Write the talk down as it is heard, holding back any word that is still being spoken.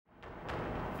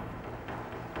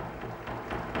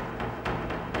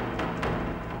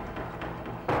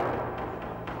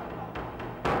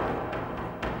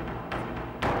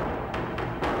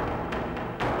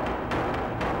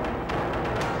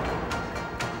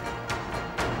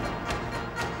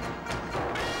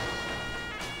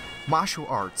Martial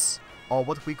arts, or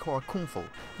what we call Kung Fu,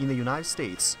 in the United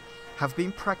States, have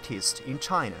been practiced in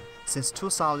China since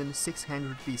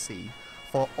 2600 BC.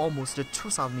 For almost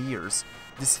 2,000 years,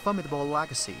 this formidable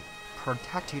legacy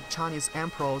protected Chinese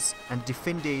emperors and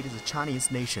defended the Chinese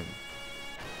nation.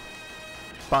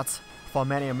 But for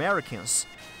many Americans,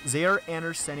 their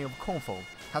understanding of Kung Fu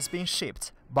has been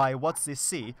shaped by what they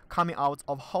see coming out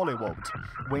of Hollywood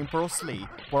when Bruce Lee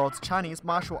brought Chinese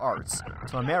martial arts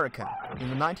to America in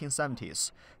the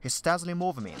 1970s. His dazzling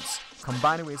movements,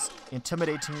 combined with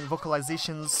intimidating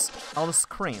vocalizations on the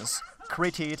screens,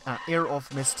 created an air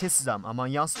of mysticism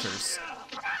among youngsters.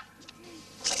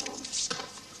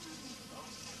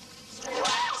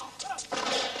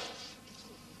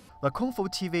 The Kung Fu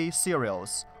TV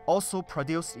serials, also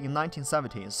produced in the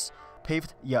 1970s,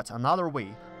 paved yet another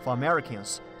way for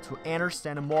Americans to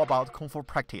understand more about Kung Fu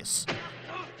practice.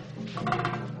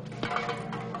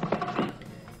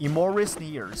 In more recent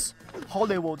years,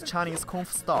 Hollywood Chinese Kung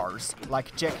Fu stars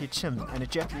like Jackie Chan and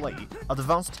Jet Li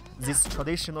advanced these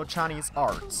traditional Chinese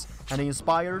arts and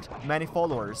inspired many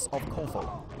followers of Kung Fu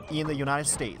in the United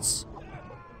States.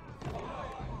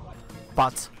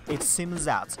 But it seems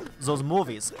that those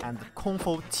movies and Kung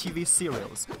Fu TV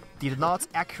serials did not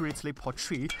accurately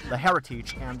portray the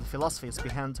heritage and philosophies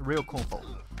behind real Kung Fu.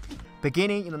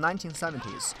 Beginning in the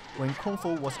 1970s, when Kung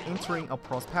Fu was entering a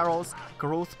prosperous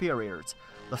growth period,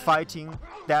 the fighting,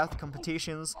 death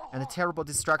competitions, and terrible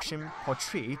destruction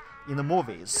portrayed in the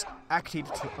movies acted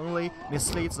to only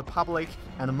mislead the public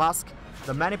and mask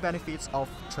the many benefits of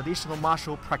traditional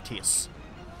martial practice.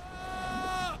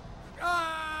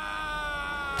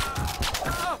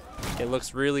 It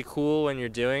looks really cool when you're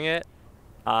doing it.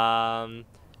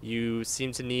 You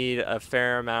seem to need a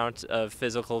fair amount of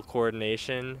physical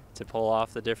coordination to pull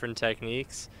off the different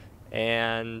techniques.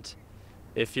 And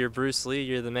if you're Bruce Lee,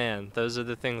 you're the man. Those are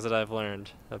the things that I've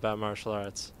learned about martial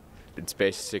arts. It's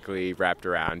basically wrapped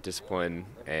around discipline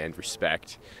and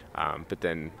respect, but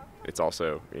then it's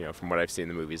also, from what I've seen in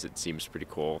the movies, it seems pretty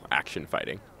cool, action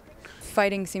fighting.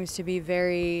 Fighting seems to be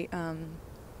very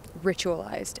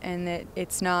ritualized, and that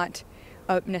it's not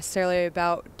necessarily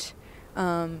about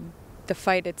the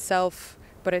fight itself,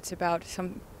 but it's about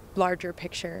some larger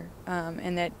picture,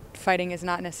 and that fighting is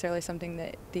not necessarily something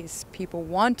that these people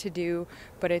want to do,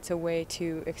 but it's a way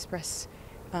to express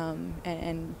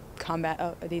and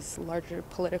combat these larger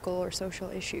political or social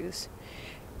issues.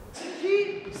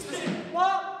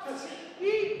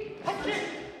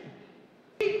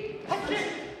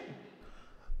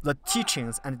 The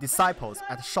teachings and disciples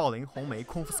at Shaolin Hongmei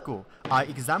Kung Fu School are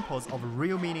examples of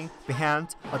real meaning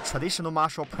behind a traditional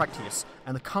martial practice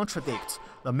and contradict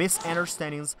the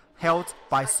misunderstandings held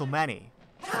by so many.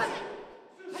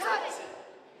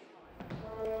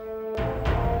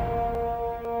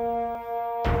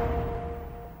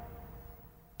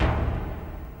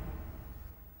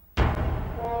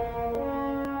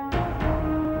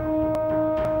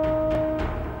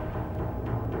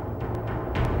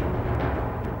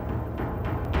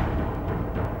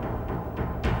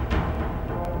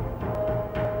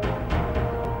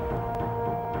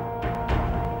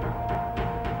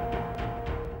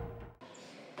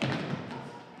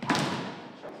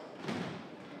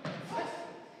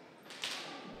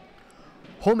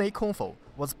 Hongmei Kung Fu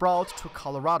was brought to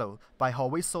Colorado by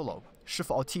Howie Solo,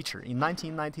 Shifu or teacher, in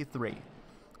 1993.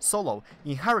 Solo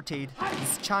inherited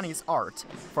his Chinese art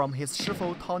from his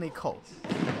Shifu Tony Ko.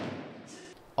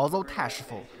 Although Tai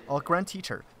Shifu, or grand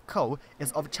teacher, Ko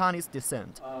is of Chinese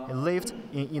descent. He lived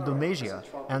in Indonesia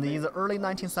and in the early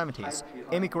 1970s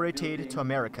immigrated to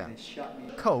America.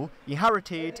 Ko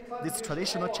inherited this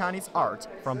traditional Chinese art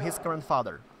from his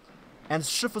grandfather. And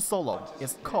Shifu Solo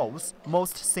is Ko's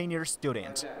most senior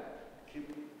student.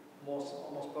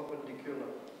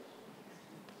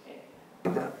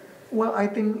 Well, I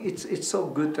think it's so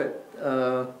good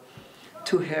that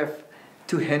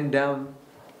to hand down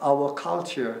our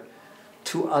culture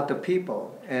to other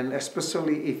people, and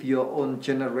especially if your own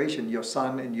generation, your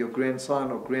son and your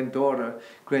grandson or granddaughter,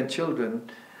 grandchildren,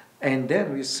 and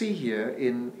then we see here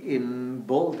in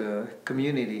Boulder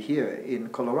community here in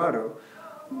Colorado,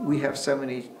 we have so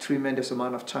many tremendous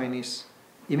amount of Chinese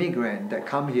immigrants that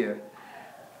come here,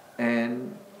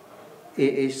 and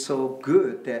it is so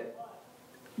good that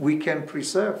we can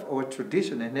preserve our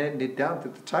tradition and hand it down to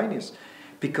the Chinese,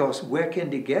 because where can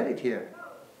they get it here?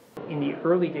 In the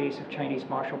early days of Chinese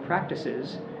martial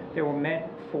practices, they were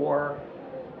meant for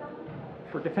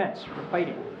defense, for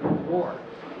fighting, for war.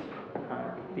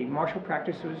 The martial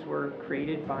practices were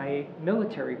created by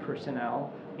military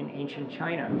personnel in ancient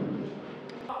China.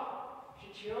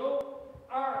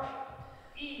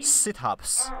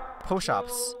 Sit-ups,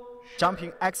 push-ups,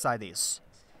 jumping exercises.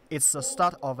 It's the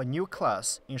start of a new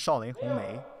class in Shaolin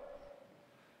Hongmei.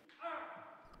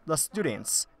 The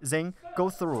students then go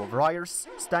through various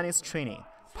stance training,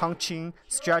 punching,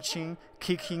 stretching,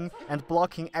 kicking, and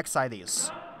blocking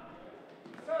exercises.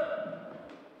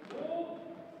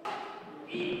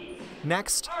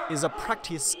 Next is a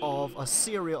practice of a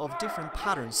series of different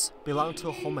patterns belong to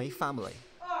Hongmei family.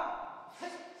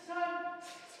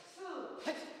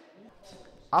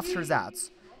 After that,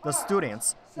 the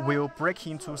students will break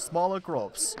into smaller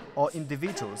groups or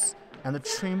individuals and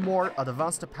train more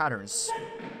advanced patterns.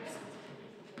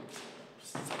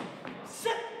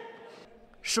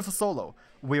 Shifu Solo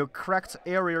will correct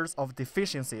areas of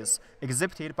deficiencies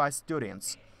exhibited by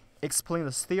students, explain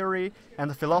the theory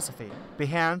and philosophy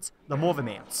behind the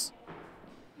movements.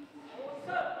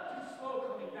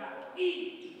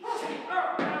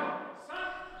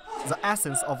 The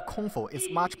essence of Kung Fu is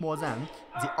much more than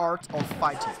the art of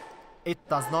fighting. It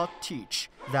does not teach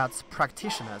that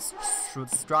practitioners should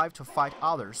strive to fight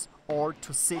others or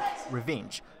to seek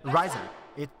revenge. Rather,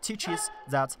 it teaches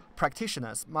that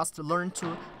practitioners must learn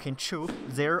to control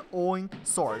their own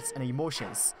thoughts and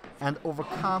emotions and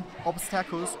overcome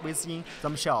obstacles within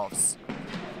themselves.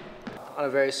 On a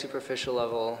very superficial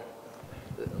level,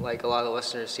 like a lot of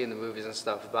Westerners see in the movies and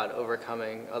stuff about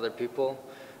overcoming other people,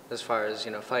 as far as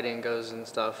fighting goes and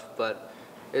stuff, but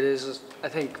it is, I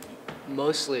think,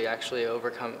 mostly actually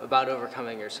about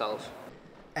overcoming yourself.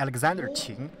 Alexander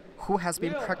Qing, who has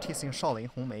been practicing Shaolin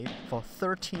Hongmei for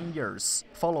 13 years,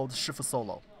 followed Shifu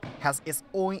Solo, has its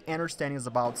own understandings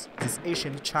about this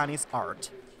ancient Chinese art.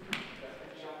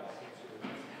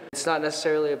 It's not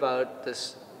necessarily about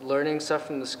this learning stuff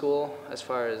from the school, as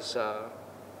far as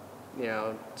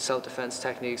self-defense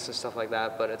techniques and stuff like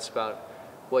that, but it's about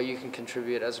what you can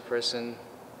contribute as a person.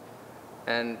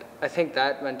 And I think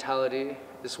that mentality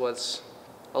is what's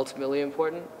ultimately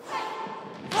important.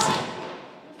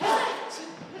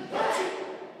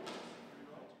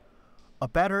 A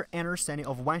better understanding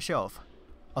of oneself,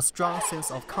 a strong sense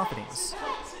of confidence,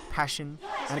 passion,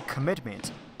 and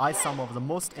commitment are some of the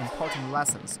most important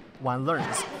lessons one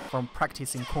learns from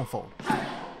practicing Kung Fu.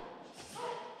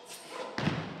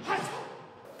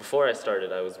 Before I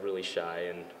started, I was really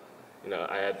shy and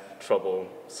I had trouble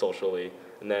socially,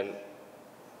 and then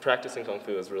practicing Kung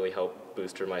Fu has really helped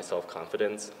boost my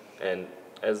self-confidence, and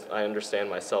as I understand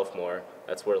myself more,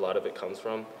 that's where a lot of it comes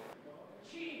from.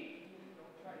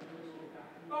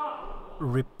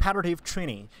 Repetitive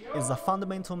training is the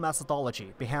fundamental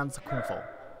methodology behind Kung Fu.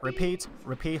 Repeat,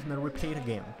 repeat, and repeat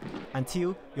again,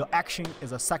 until your action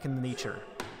is a second nature.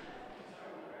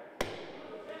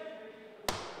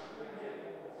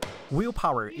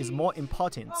 Willpower is more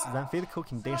important than physical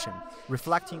condition,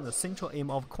 reflecting the central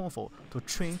aim of Kung Fu to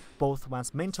train both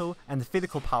one's mental and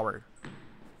physical power.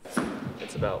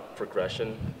 It's about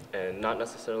progression, and not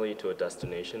necessarily to a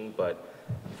destination, but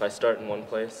if I start in one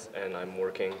place and I'm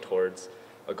working towards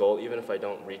a goal, even if I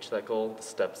don't reach that goal, the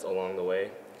steps along the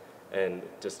way, and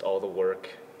just all the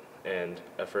work and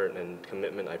effort and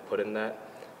commitment I put in that,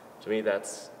 to me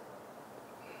it's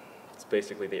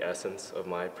basically the essence of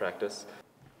my practice.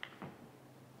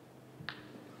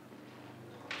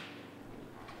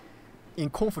 In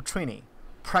Kung Fu training,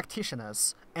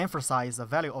 practitioners emphasize the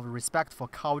value of respect for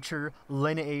culture,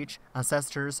 lineage,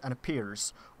 ancestors, and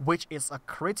peers, which is a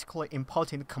critically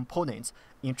important component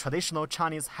in traditional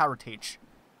Chinese heritage.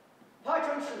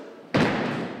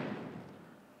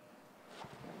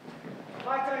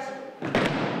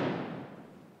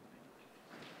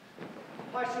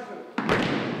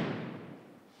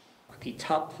 The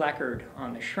top placard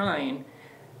on the shrine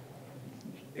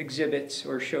exhibits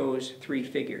or shows three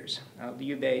figures,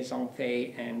 Liu Bei, Zhang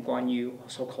Fei, and Guan Yu,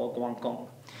 also called Guan Gong.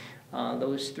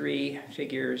 Those three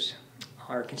figures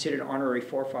are considered honorary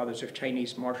forefathers of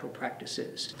Chinese martial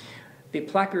practices. The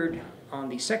placard on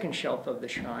the second shelf of the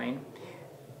shrine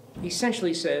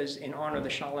essentially says, in honor of the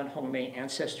Shaolin Hongmei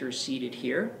ancestors seated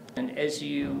here. And as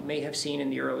you may have seen in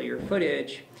the earlier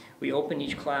footage, we open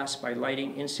each class by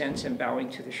lighting incense and bowing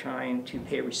to the shrine to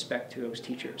pay respect to those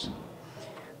teachers.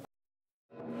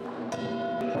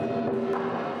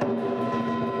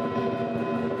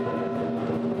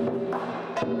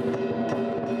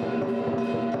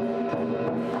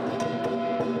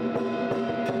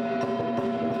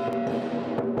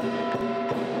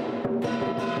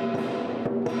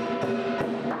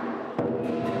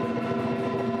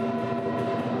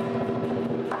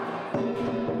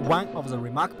 One of the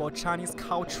remarkable Chinese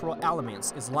cultural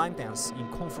elements is line dance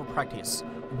in Kung Fu practice,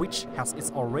 which has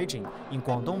its origin in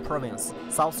Guangdong province,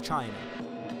 South China.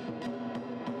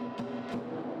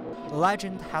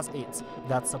 Legend has it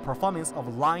that the performance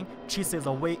of Lion chases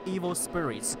away evil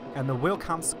spirits and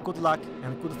welcomes good luck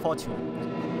and good fortune.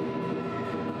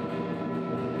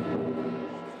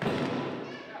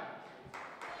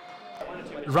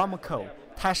 Ramako,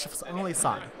 Taishif's only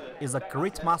son, is a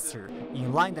great master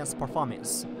in line dance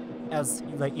performance. As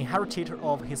the inheritor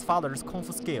of his father's kung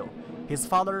fu skill, his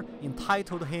father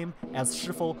entitled him as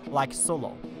Shifu like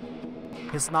Solo.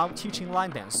 He's now teaching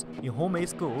line dance in Homei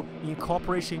School in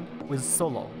cooperation with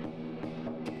Solo.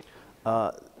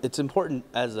 It's important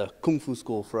as a kung fu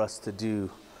school for us to do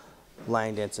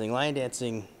line dancing. Line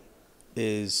dancing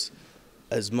is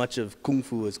as much of kung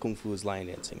fu is line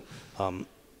dancing.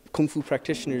 Kung fu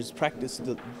practitioners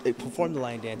they perform the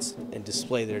line dance and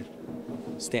display their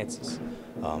stances.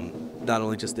 Not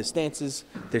only just their stances,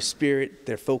 their spirit,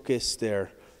 their focus,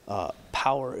 their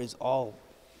power is all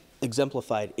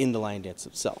exemplified in the line dance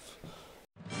itself.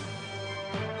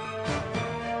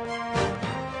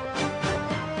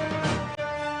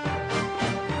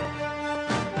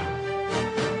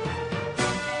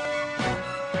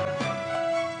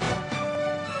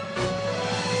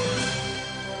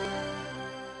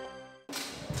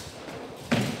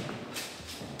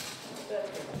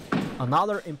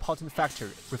 Another important factor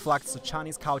reflects the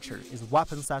Chinese culture is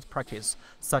weapon set practice,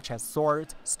 such as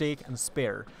sword, stick, and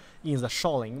spear. In the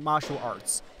Shaolin martial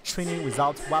arts, training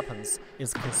without weapons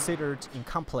is considered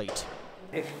incomplete.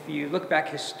 If you look back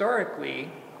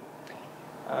historically,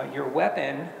 your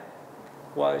weapon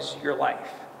was your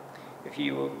life. If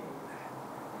you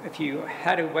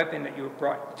had a weapon that you were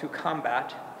brought to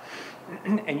combat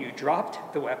and you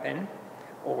dropped the weapon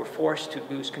or were forced to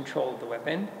lose control of the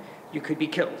weapon, you could be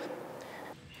killed.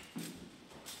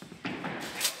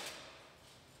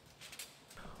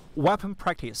 Weapon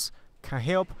practice can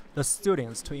help the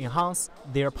students to enhance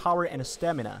their power and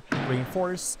stamina,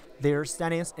 reinforce their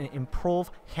stance, and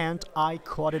improve hand-eye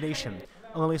coordination.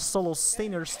 Only Solo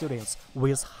senior students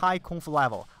with high kung fu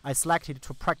level are selected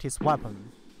to practice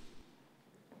weapon.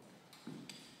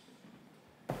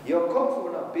 Your kung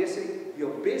fu,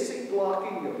 your basic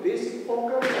blocking, your basic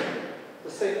focus, the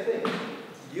same thing.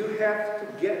 You have to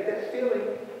get that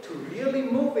feeling to really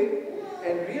move it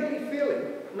and really feel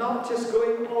it. Not just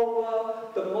going over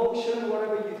the motion,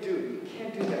 whatever you do. You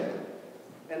can't do that.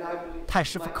 And I believe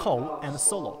Taishif Kou and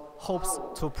Solo hopes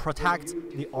to protect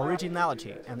the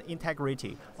originality and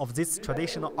integrity of this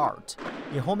traditional art.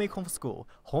 In Homei Kung Fu School,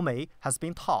 Homei has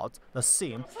been taught the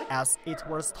same as it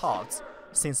was taught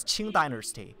since Qing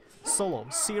Dynasty. Solo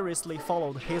seriously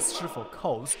followed his Shifu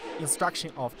Kou's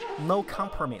instruction of no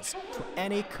compromise to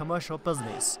any commercial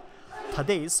business.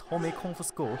 Today's Homei Kung Fu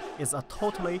School is a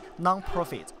totally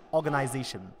non-profit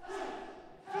organization.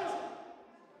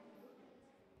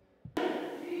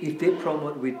 if they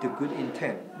promote with the good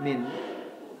intent,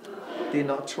 they're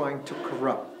not trying to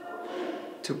corrupt,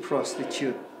 to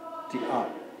prostitute the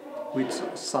art. With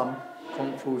some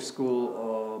kung fu school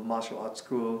or martial arts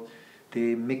school,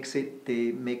 they mix it,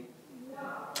 they make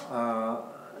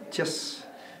just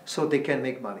so they can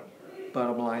make money.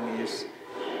 Bottom line is,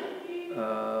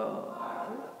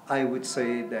 I would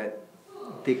say that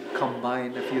they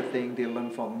combine a few things they learn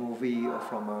from movie or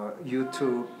from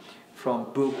YouTube,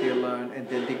 from book they learn, and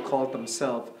then they call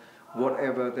themselves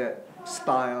whatever that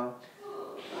style.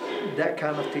 That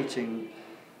kind of teaching,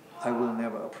 I will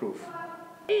never approve.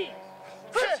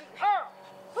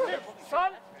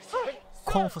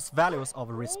 Kung Fu's values of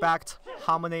respect,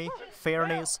 harmony,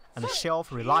 fairness, and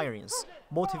self-reliance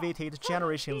motivated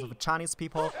generations of Chinese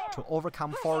people to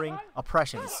overcome foreign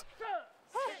oppressions.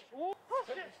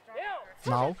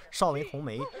 Now, Shaolin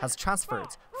Hongmei has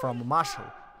transferred from martial,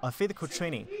 a physical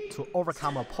training to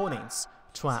overcome opponents,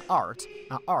 to an art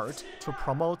to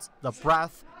promote the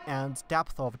breadth and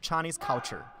depth of Chinese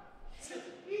culture.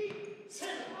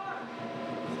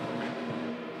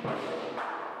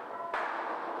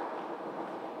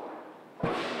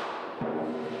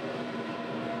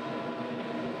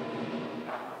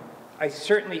 I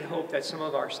certainly hope that some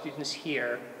of our students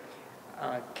here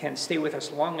can stay with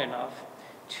us long enough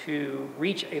to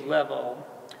reach a level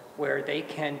where they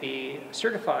can be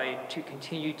certified to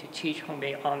continue to teach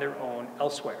Hongmei on their own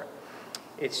elsewhere.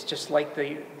 It's just like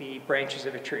the branches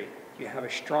of a tree. You have a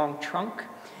strong trunk,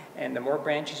 and the more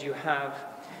branches you have,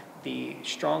 the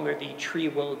stronger the tree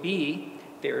will be.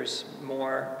 There's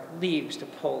more leaves to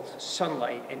pull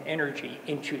sunlight and energy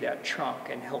into that trunk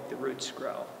and help the roots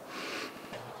grow.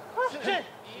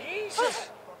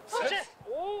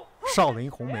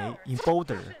 Shaolin Hongmei in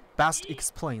Boulder best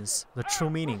explains the true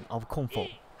meaning of Kung Fu.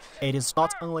 It is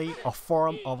not only a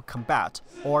form of combat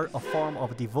or a form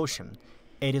of devotion.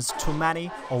 It is to many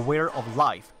a way of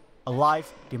life, a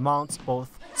life demands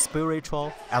both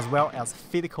spiritual as well as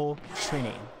physical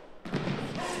training.